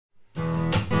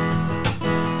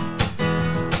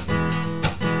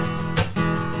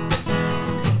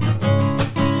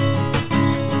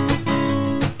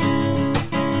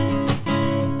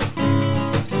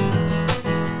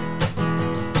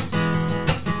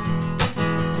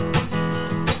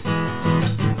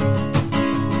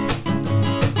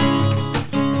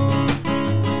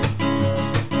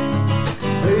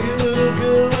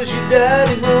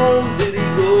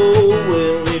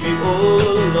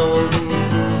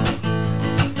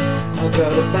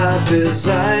got a bad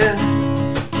desire.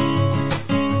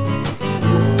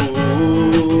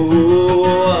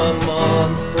 Oh, I'm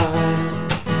on fire.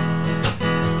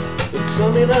 But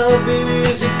tell me now, baby,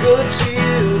 is it good to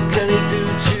you? Can he do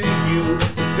to you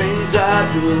the things I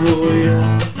do?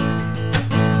 Yeah,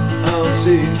 I'll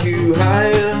take you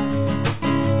higher.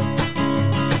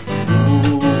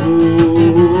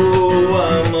 Ooh,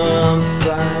 I'm on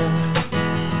fire.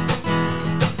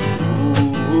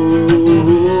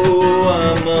 Ooh,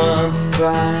 I'm on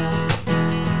fire.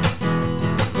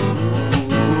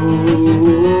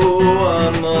 Ooh,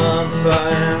 I'm on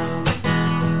fire.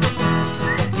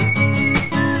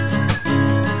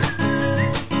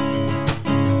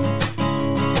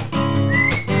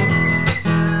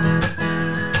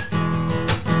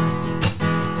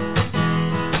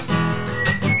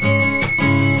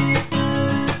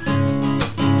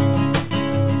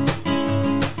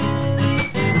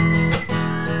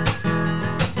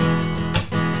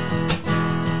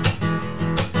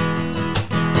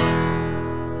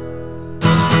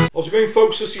 How's it going,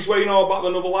 folks? This is Wayne all back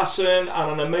with another lesson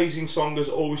and an amazing song as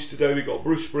always. Today we got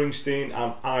Bruce Springsteen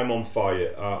and I'm on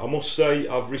Fire. I must say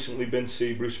I've recently been to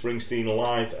see Bruce Springsteen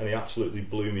live and he absolutely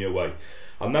blew me away.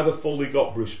 I never fully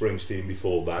got Bruce Springsteen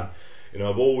before then. You know,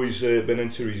 I've always been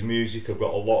into his music. I've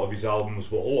got a lot of his albums,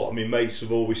 but a lot of my mates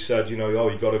have always said, you know, oh,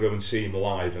 you've got to go and see him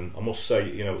live. And I must say,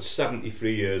 you know, at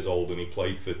 73 years old and he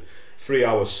played for 3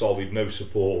 hours solid, no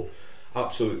support,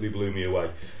 absolutely blew me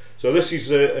away. So this is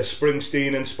a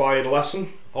Springsteen inspired lesson,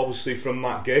 obviously from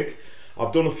that gig.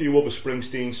 I've done a few other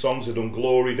Springsteen songs. I've done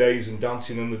Glory Days and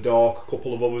Dancing in the Dark, a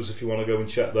couple of others if you want to go and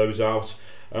check those out.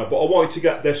 But I wanted to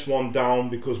get this one down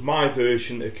because my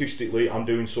version, acoustically, I'm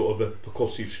doing sort of a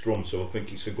percussive strum, so I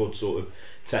think it's a good sort of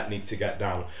technique to get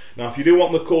down. Now if you do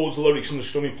want the chords, the lyrics and the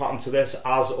strumming pattern to this,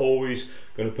 as always, I'm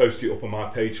going to post it up on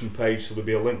my Patreon page, so there'll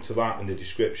be a link to that in the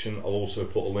description. I'll also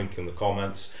put a link in the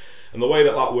comments. And the way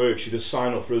that that works, you just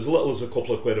sign up for as little as a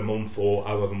couple of quid a month or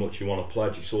however much you want to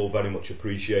pledge. It's all very much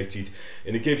appreciated.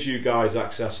 And it gives you guys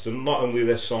access to not only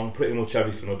this song, pretty much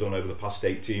everything I've done over the past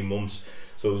 18 months.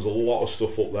 So there's a lot of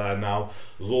stuff up there now.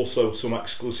 There's also some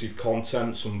exclusive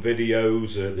content, some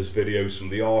videos. There's videos from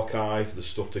the archive. There's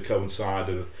stuff to coincide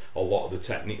with a lot of the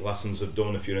technique lessons I've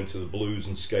done if you're into the blues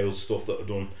and scales stuff that I've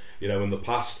done, you know, in the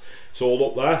past. It's all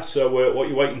up there. So what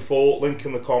you're waiting for, link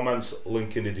in the comments,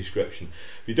 link in the description.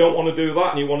 If you don't want to do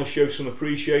that and you want to show some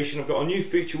appreciation, I've got a new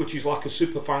feature which is like a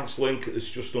super thanks link. It's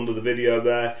just under the video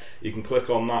there. You can click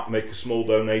on that, make a small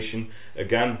donation.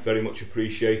 Again, very much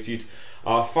appreciated.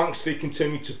 Thanks for your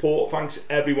continued support. Thanks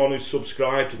everyone who's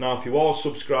subscribed. Now if you are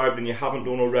subscribed and you haven't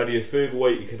done already, a further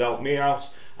way you could help me out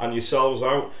and yourselves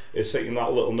out is hitting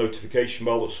that little notification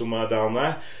bell that's somewhere down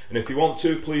there. And if you want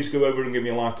to, please go over and give me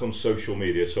a like on social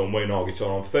media. So I'm Wayne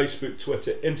Guitar on Facebook,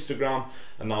 Twitter, Instagram,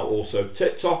 and now also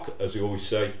TikTok. As we always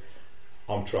say,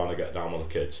 I'm trying to get down with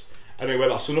the kids. Anyway,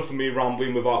 that's enough of me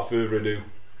rambling. Without further ado,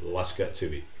 let's get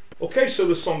to it. Okay, so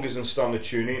the song is in standard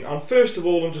tuning, and first of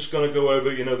all I'm just going to go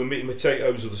over, you know, the meat and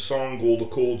potatoes of the song, all the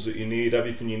chords that you need,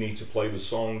 everything you need to play the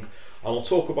song, and I'll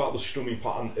talk about the strumming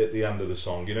pattern at the end of the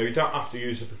song. You know, you don't have to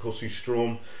use a percussive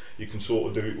strum, you can sort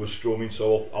of do it with strumming,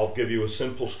 so I'll give you a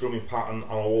simple strumming pattern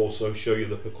and I'll also show you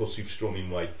the percussive strumming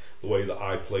way, the way that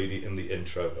I played it in the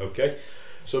intro, okay?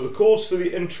 So the chords to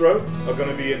the intro are going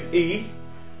to be an E,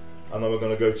 and then we're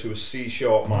going to go to a C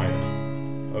sharp minor.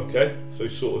 Okay, so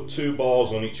it's sort of 2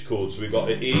 bars on each chord. So we've got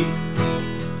an E,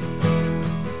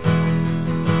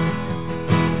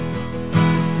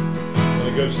 and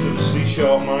it goes to the C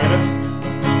sharp minor.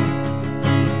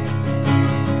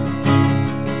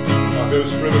 That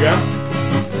goes through again,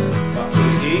 back to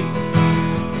the E,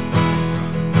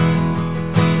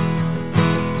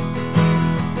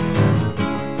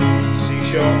 C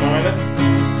sharp minor.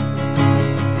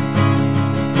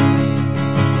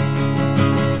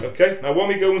 Okay, now when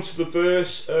we go into the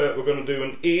verse, we're going to do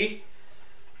an E,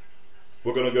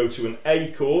 we're going to go to an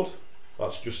A chord,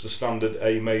 that's just the standard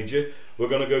A major, we're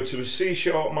going to go to a C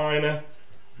sharp minor,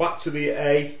 back to the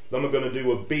A, then we're going to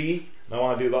do a B, now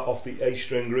I do that off the A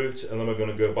string root, and then we're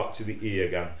going to go back to the E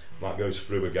again, that goes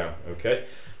through again, okay?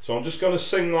 So I'm just going to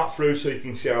sing that through so you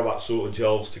can see how that sort of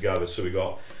gels together. So we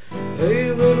got,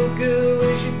 hey little girl,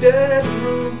 is your dad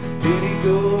home? Did he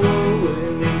go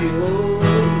and leave you all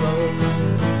alone?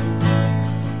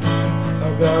 I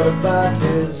got a bad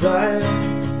desire.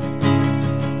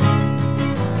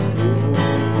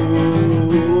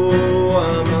 Ooh,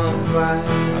 I'm on fire.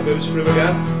 That goes through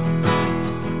again.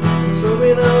 Tell me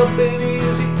now, baby,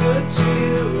 is it good to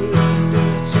you?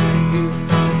 Good to you?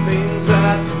 The things I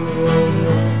do.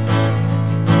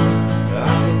 I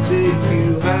can take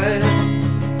you high.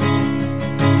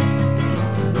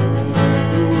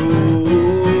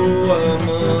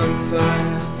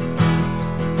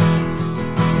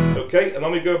 Okay, and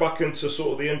then we go back into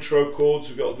sort of the intro chords.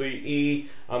 We've got the E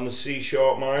and the C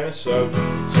sharp minor, so 2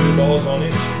 bars on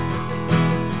each.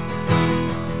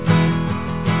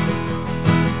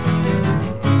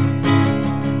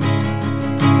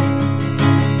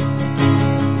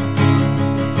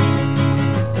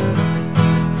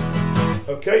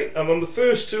 Okay, and then the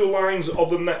first 2 lines of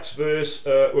the next verse,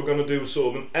 we're going to do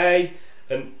sort of an A,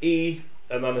 an E,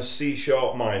 and then a C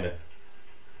sharp minor.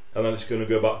 And then it's going to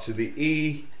go back to the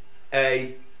E,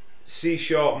 A, C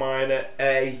sharp minor,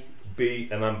 A, B,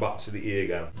 and then back to the E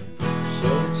again.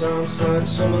 Sometimes like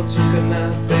someone took a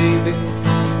knife, baby,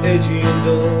 edgy and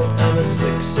dull, and a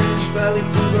 6-inch valley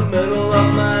through the middle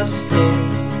of my skull.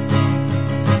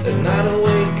 At night I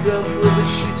wake up with the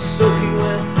sheets soaking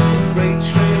wet, a freight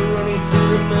train running through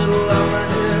the middle of my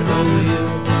head. Oh, you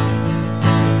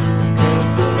gonna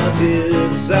pull my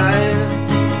desire.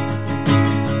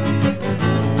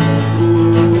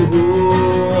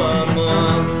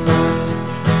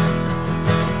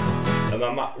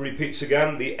 That repeats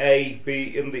again, the A,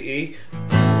 B, and the E.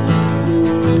 Ooh,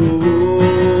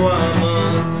 I'm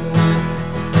on fire.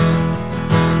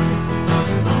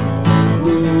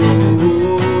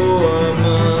 Ooh, I'm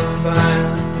on fire.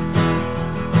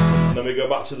 And then we go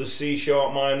back to the C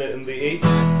sharp minor and the E.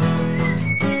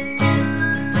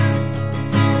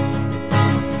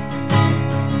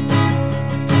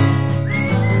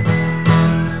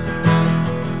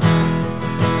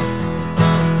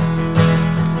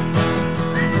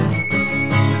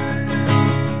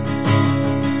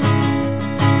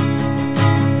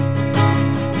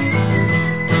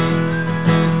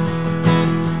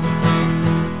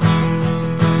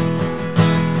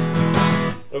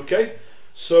 Okay,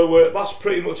 so that's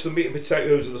pretty much the meat and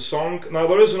potatoes of the song. Now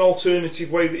there is an alternative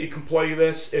way that you can play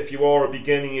this if you are a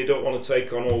beginner, you don't want to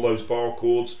take on all those bar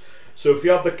chords. So if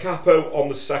you had the capo on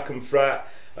the 2nd fret,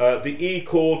 the E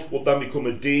chord would then become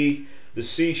a D, the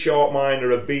C sharp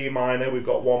minor a B minor, we've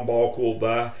got 1 bar chord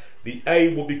there, the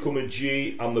A will become a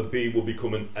G and the B will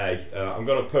become an A. I'm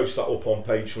going to post that up on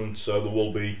Patreon, so there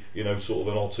will be, you know, sort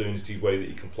of an alternative way that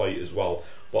you can play it as well.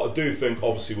 But I do think,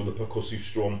 obviously, with the percussive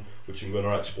strum, which I'm going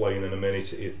to explain in a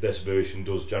minute, this version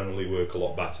does generally work a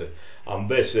lot better. And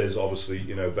this is obviously,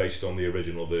 you know, based on the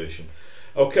original version.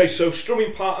 Okay, so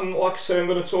strumming pattern, like I say, I'm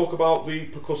going to talk about the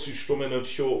percussive strum in a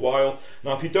short while.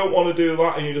 Now, if you don't want to do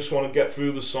that and you just want to get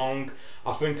through the song,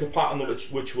 I think a pattern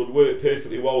which would work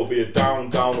perfectly well would be a down,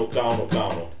 down, up, down, up,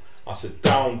 down, up. That's a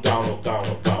down, down, up, down,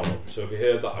 up, down, up. So if you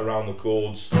hear that around the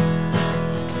chords.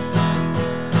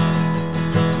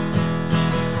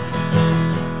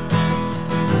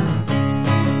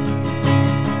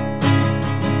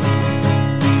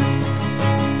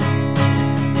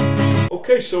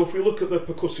 Okay, so if we look at the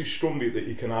percussive strum beat that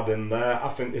you can add in there, I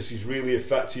think this is really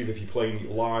effective if you're playing it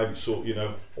live. It's sort of, you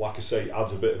know, like I say, it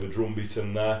adds a bit of a drum beat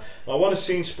in there. Now, when I've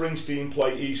seen Springsteen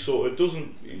play, he sort of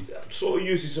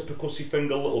uses a percussive thing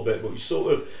a little bit, but he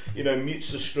sort of, you know,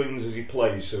 mutes the strings as he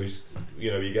plays. So he's, you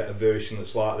know, you get a version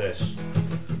that's like this.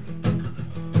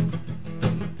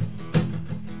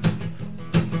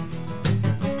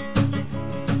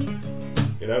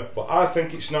 You know, but I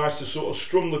think it's nice to sort of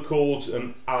strum the chords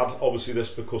and add obviously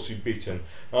this percussive beat in.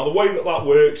 Now the way that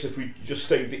works, if we just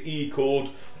take the E chord,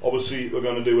 obviously we're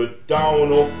going to do a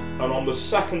down, up, and on the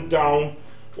 2nd down,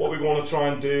 what we want to try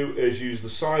and do is use the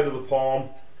side of the palm,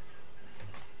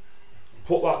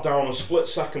 put that down a split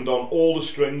second on all the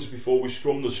strings before we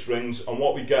strum the strings, and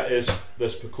what we get is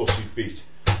this percussive beat.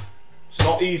 It's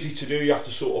not easy to do, you have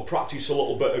to sort of practice a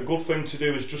little bit. A good thing to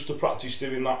do is just to practice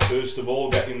doing that first of all,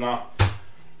 getting that.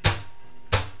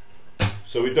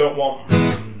 So we don't want,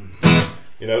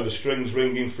 you know, the strings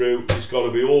ringing through. It's got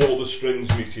to be all the strings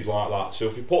muted like that. So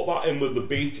if we put that in with the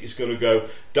beat, it's going to go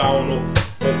down, up,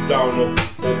 up, down, up,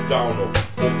 up, down, up,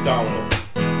 up, down, up.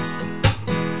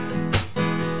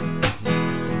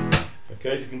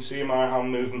 Okay, if you can see my hand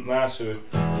movement there, so.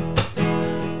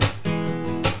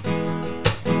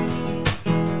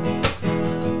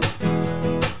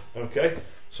 Okay.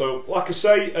 So, like I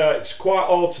say, it's quite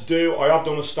hard to do. I have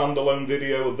done a standalone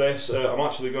video of this. I'm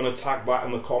actually going to tag that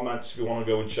in the comments if you want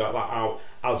to go and check that out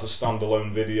as a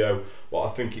standalone video. But I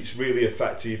think it's really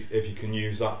effective if you can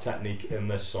use that technique in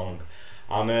this song.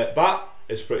 And that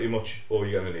is pretty much all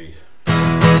you're going to need.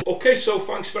 Okay, so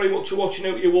thanks very much for watching. I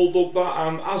hope you all loved that.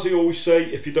 And as I always say,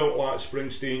 if you don't like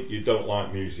Springsteen, you don't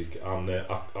like music. And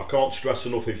I can't stress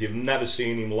enough, if you've never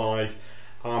seen him live,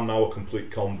 I'm now a complete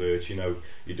convert. You know,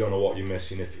 you don't know what you're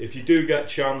missing. If you do get a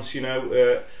chance, you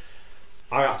know,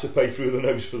 I had to pay through the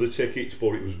nose for the tickets,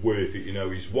 but it was worth it. You know,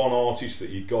 he's one artist that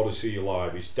you've got to see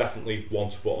live. He's definitely one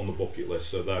to put on the bucket list,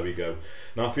 so there we go.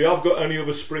 Now, if you have got any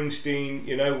other Springsteen,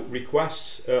 you know,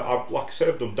 requests, like I said,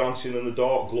 I've done Dancing in the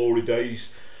Dark, Glory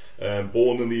Days,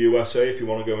 Born in the USA, if you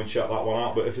want to go and check that one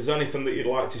out. But if there's anything that you'd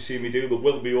like to see me do, there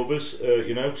will be others,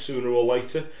 you know, sooner or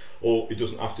later. Or it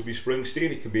doesn't have to be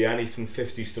Springsteen, it can be anything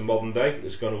 50s to modern day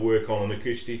that's going to work on an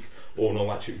acoustic or an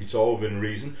electric guitar within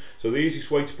reason. So the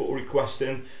easiest way to put a request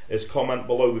in is comment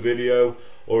below the video,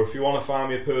 or if you want to find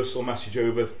me a personal message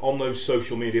over on those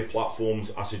social media platforms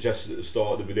I suggested at the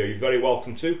start of the video, you're very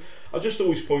welcome to. I just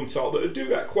always point out that I do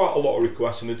get quite a lot of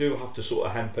requests, and I do have to sort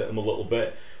of hemp at them a little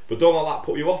bit. But don't let that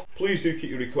put you off. Please do keep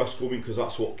your requests coming, because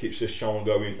that's what keeps this channel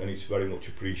going, and it's very much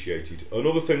appreciated.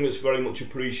 Another thing that's very much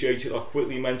appreciated, I'll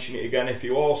quickly mention it again, if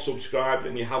you are subscribed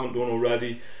and you haven't done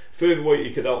already, further way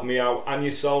you could help me out and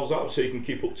yourselves out so you can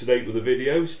keep up to date with the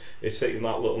videos, is hitting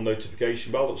that little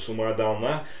notification bell that's somewhere down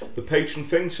there. The Patreon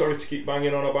thing, sorry to keep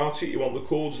banging on about it, you want the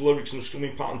chords, lyrics and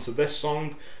strumming pattern to this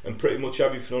song and pretty much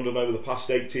everything I've done over the past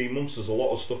 18 months. There's a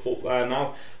lot of stuff up there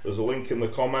now. There's a link in the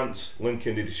comments, link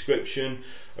in the description.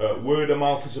 Word of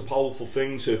mouth is a powerful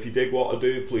thing, so if you dig what I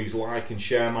do, please like and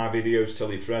share my videos,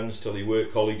 tell your friends, tell your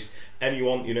work colleagues,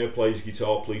 anyone you know plays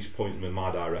guitar, please point them in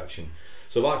my direction.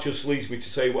 So that just leads me to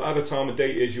say, whatever time of day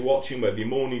it is you're watching, whether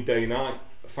morning, day, night,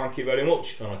 thank you very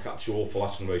much, and I'll catch you all for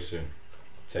lesson very soon.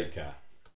 Take care.